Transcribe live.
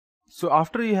So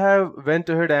after you have went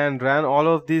ahead and ran all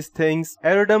of these things,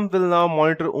 aerodump will now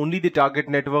monitor only the target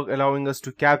network, allowing us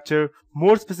to capture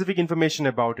more specific information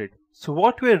about it. So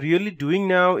what we are really doing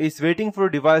now is waiting for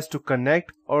a device to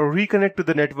connect or reconnect to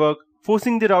the network,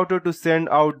 forcing the router to send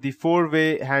out the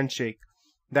four-way handshake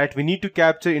that we need to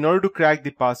capture in order to crack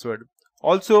the password.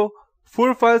 Also,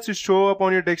 4 files should show up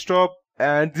on your desktop,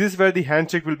 and this is where the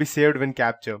handshake will be saved when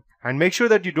captured. And make sure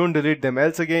that you don't delete them,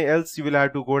 else you will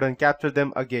have to go and capture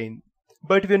them again.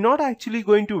 But we're not actually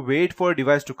going to wait for a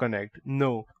device to connect.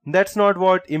 No, that's not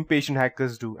what impatient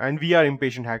hackers do, and we are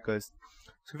impatient hackers.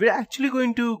 So we're actually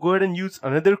going to go ahead and use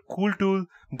another cool tool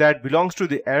that belongs to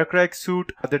the aircrack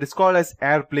suite that is called as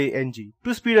AirPlay NG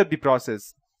to speed up the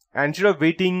process. And instead of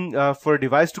waiting for a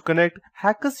device to connect,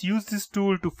 hackers use this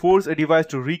tool to force a device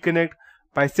to reconnect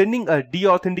by sending a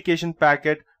deauthentication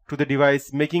packet to the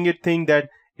device, making it think that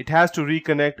it has to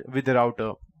reconnect with the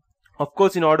router. Of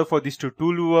course, in order for this tool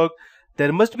to work,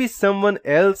 there must be someone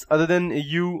else other than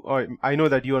you, or I know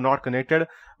that you are not connected,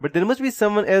 but there must be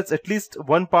someone else, at least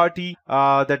one party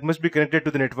that must be connected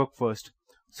to the network first.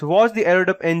 So watch the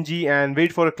aerodump NG and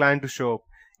wait for a client to show up.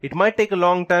 It might take a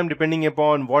long time depending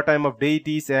upon what time of day it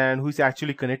is and who's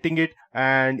actually connecting it.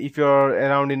 And if you're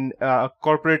around in a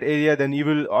corporate area, then you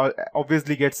will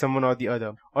obviously get someone or the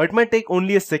other. Or it might take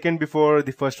only a second before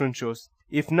the first one shows.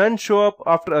 If none show up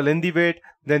after a lengthy wait,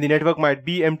 then the network might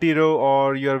be empty row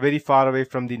or you're very far away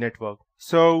from the network.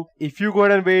 So if you go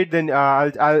ahead and wait, then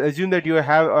I'll assume that you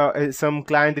have some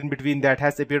client in between that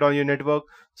has appeared on your network.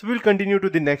 So we'll continue to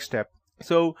the next step.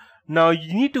 So now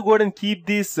you need to go ahead and keep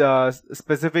this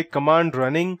specific command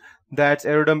running, that's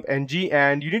aerodump ng,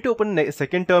 and you need to open a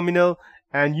second terminal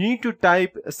and you need to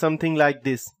type something like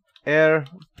this: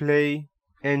 airplay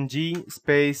ng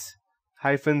space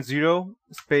 -0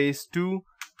 space 2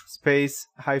 space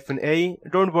 -a.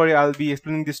 Don't worry, I'll be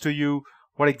explaining this to you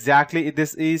what exactly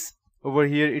this is. Over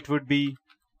here it would be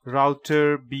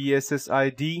router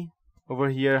bssid, over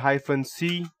here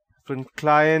 -c from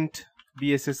client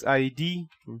bssid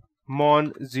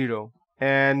mon 0,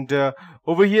 and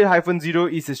over here -0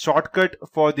 is a shortcut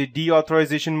for the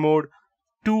deauthorization mode.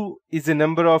 2 is the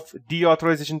number of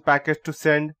deauthorization packets to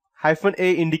send.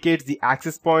 -a indicates the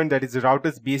access point, that is the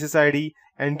router's BSSID,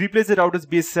 and replace the router's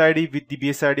BSSID with the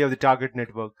BSSID of the target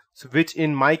network. So which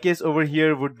in my case over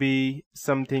here would be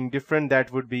something different.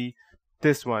 That would be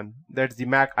this one. That's the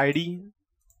MAC ID.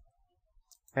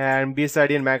 And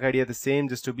BSID and MAC ID are the same,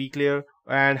 just to be clear.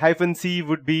 And -c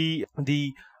would be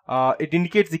the it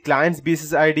indicates the client's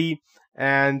BSSID,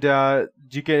 and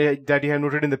that you have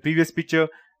noted in the previous picture.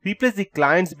 Replace the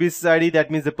client's BSSID,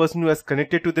 that means the person who has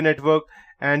connected to the network,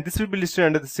 and this will be listed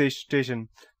under the station.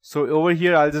 So over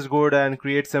here I'll just go ahead and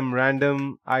create some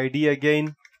random ID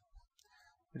again.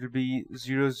 It will be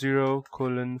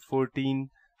 00:14: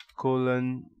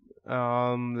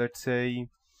 let's say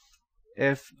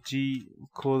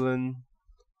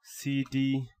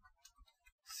FG:CD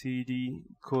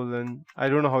I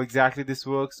don't know how exactly this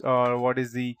works or what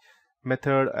is the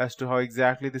method as to how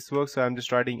exactly this works, so I'm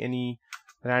just writing any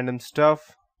random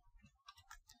stuff.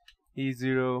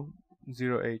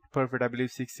 E008, perfect. I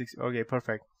believe 66. Okay,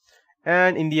 perfect.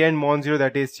 And in the end, mon0,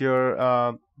 that is your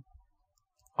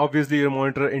obviously your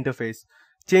monitor interface.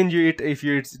 Change it if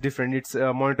it's different. It's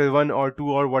monitor 1 or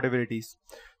 2 or whatever it is.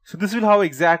 So this will how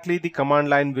exactly the command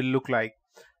line will look like.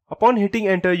 Upon hitting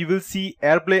enter, you will see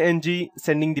airplay ng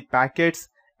sending the packets,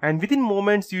 and within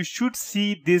moments you should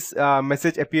see this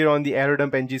message appear on the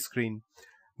aerodump ng screen.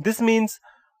 This means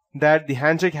that the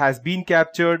handshake has been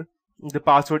captured, the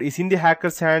password is in the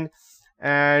hacker's hand,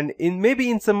 and maybe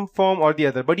in some form or the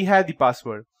other, but you have the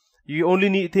password. You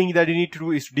only thing that you need to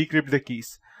do is to decrypt the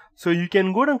keys. So you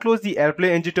can go ahead and close the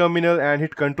airplay ng terminal and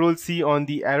hit Ctrl C on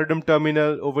the aerodump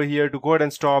terminal over here to go ahead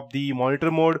and stop the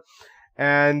monitor mode.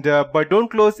 And but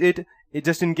don't close it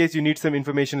just in case you need some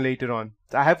information later on.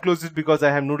 I have closed it because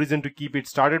I have no reason to keep it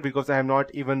started because I have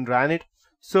not even ran it.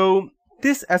 So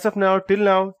this, as of now, till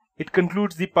now, it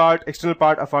concludes the external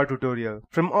part of our tutorial.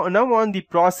 From now on, the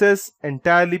process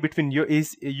entirely between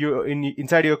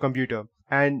inside your computer,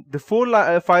 and the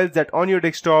 4 files that on your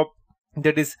desktop,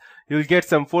 that is, you'll get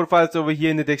some 4 files over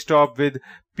here in the desktop with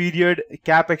period,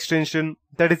 cap extension.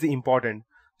 That is important.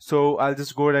 So I'll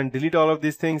just go ahead and delete all of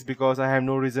these things because I have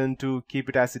no reason to keep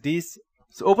it as it is.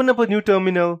 So open up a new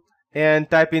terminal and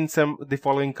type in the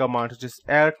following command, which is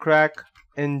aircrack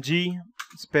ng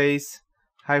space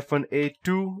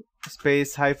 -a2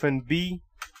 space -b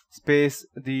space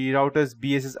the router's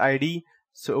BSSID.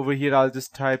 So over here I'll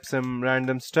just type some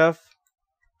random stuff.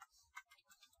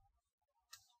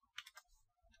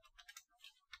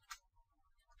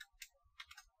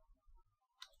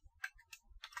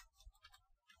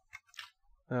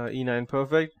 E9,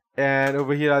 perfect. And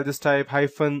over here I'll just type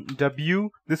 -w.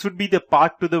 This would be the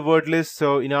path to the word list.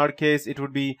 So in our case it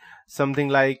would be something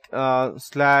like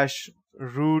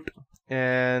 /root,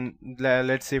 and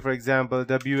let's say for example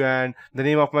w, and the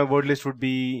name of my word list would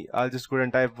be, I'll just go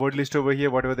and type word list over here,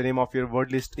 whatever the name of your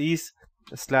word list is,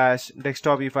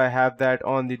 /desktop if I have that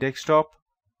on the desktop.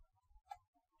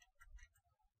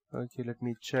 Okay, let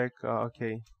me check.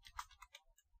 Okay,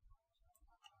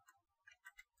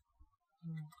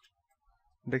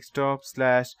 desktop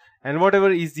 / and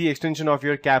whatever is the extension of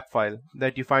your cap file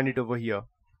that you find it over here.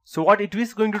 So what it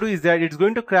is going to do is that it's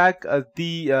going to crack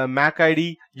the Mac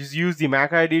ID. Use the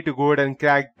Mac ID to go ahead and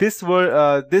crack this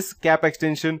cap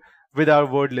extension with our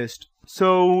word list.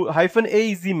 So -a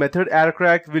is the method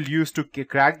AirCrack will use to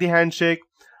crack the handshake.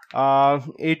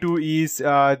 A2 is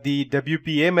the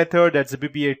WPA method, that's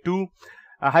WPA2.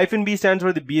 -b stands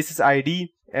for the BSS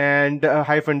ID, and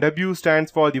 -w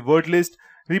stands for the word list.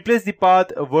 Replace the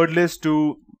path word list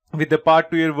with the path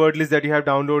to your word list that you have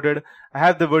downloaded. I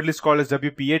have the word list called as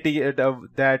WPA,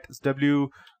 that's W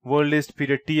word list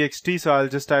period txt. So I'll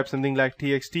just type something like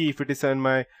txt if it is in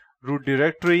my root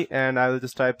directory, and I will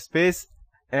just type space,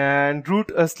 and root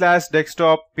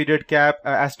 /desktop period cap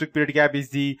asterisk period cap is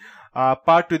the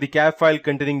part to the cap file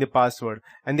containing the password,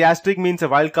 and the asterisk means a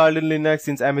wildcard in Linux.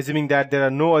 Since I'm assuming that there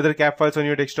are no other cap files on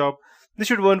your desktop, this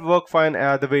should work fine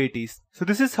the way it is. So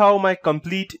this is how my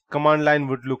complete command line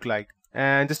would look like.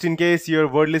 And just in case your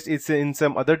word list is in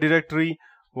some other directory,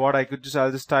 what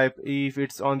I'll just type, if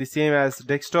it's on the same as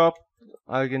desktop,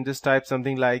 I can just type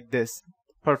something like this.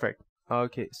 Perfect.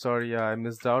 Okay, sorry, I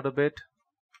missed out a bit.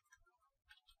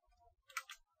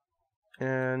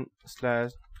 And /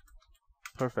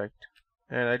 perfect,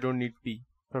 and I don't need P.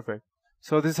 Perfect.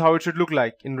 So this is how it should look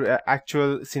like in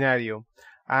actual scenario.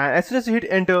 And as soon as you hit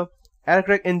enter,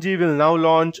 AirCrack NG will now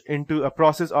launch into a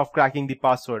process of cracking the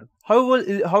password.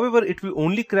 However, it will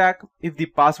only crack if the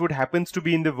password happens to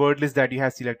be in the word list that you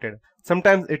have selected.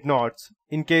 Sometimes it nots,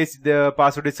 in case the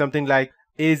password is something like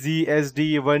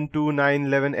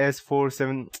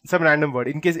AZSD12911S47, some random word.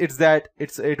 In case it's that,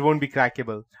 it won't be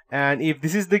crackable. And if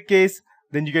this is the case,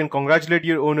 then you can congratulate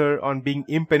your owner on being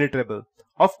impenetrable.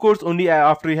 Of course, only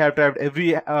after you have typed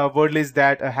every word list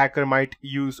that a hacker might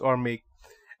use or make.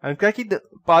 And cracking the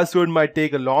password might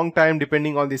take a long time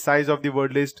depending on the size of the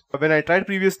word list. When I tried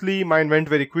previously, mine went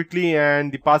very quickly,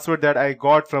 and the password that I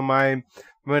got from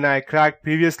when I cracked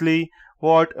previously,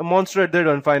 what monster at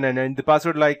 159, and the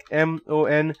password like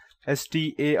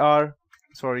MONSTAR,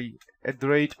 sorry,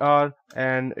 @R,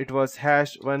 and it was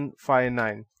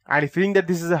 #159. And if you think that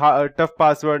this is a tough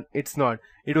password, it's not.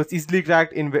 It was easily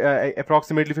cracked in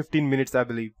approximately 15 minutes, I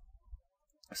believe.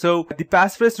 So the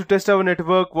passphrase to test our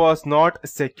network was not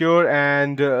secure,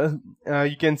 and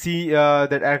you can see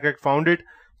that AirCrack found it.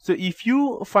 So if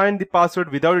you find the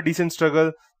password without a decent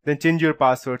struggle, then change your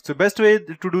password. So best way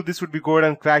to do this would be go ahead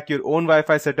and crack your own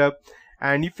Wi-Fi setup.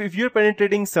 And if you're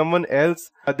penetrating someone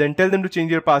else, then tell them to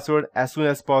change your password as soon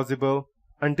as possible,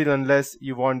 unless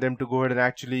you want them to go ahead and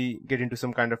actually get into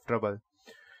some kind of trouble.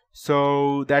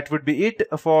 So that would be it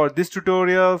for this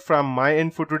tutorial from my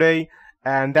end for today.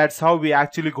 And that's how we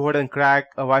actually go ahead and crack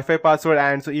a Wi-Fi password.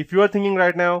 And so if you are thinking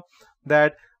right now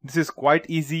that this is quite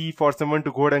easy for someone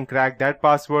to go ahead and crack that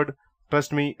password,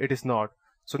 trust me, it is not.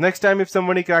 So next time if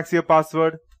somebody cracks your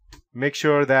password, make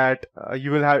sure that you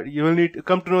will need to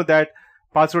come to know that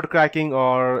password cracking,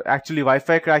 or actually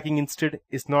Wi-Fi cracking instead,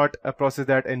 is not a process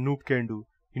that a noob can do.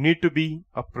 You need to be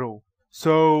a pro.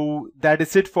 So that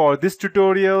is it for this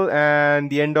tutorial and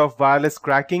the end of wireless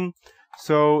cracking.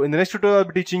 So in the next tutorial I'll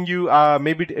be teaching you,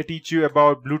 maybe teach you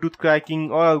about Bluetooth cracking,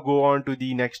 or I'll go on to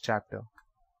the next chapter.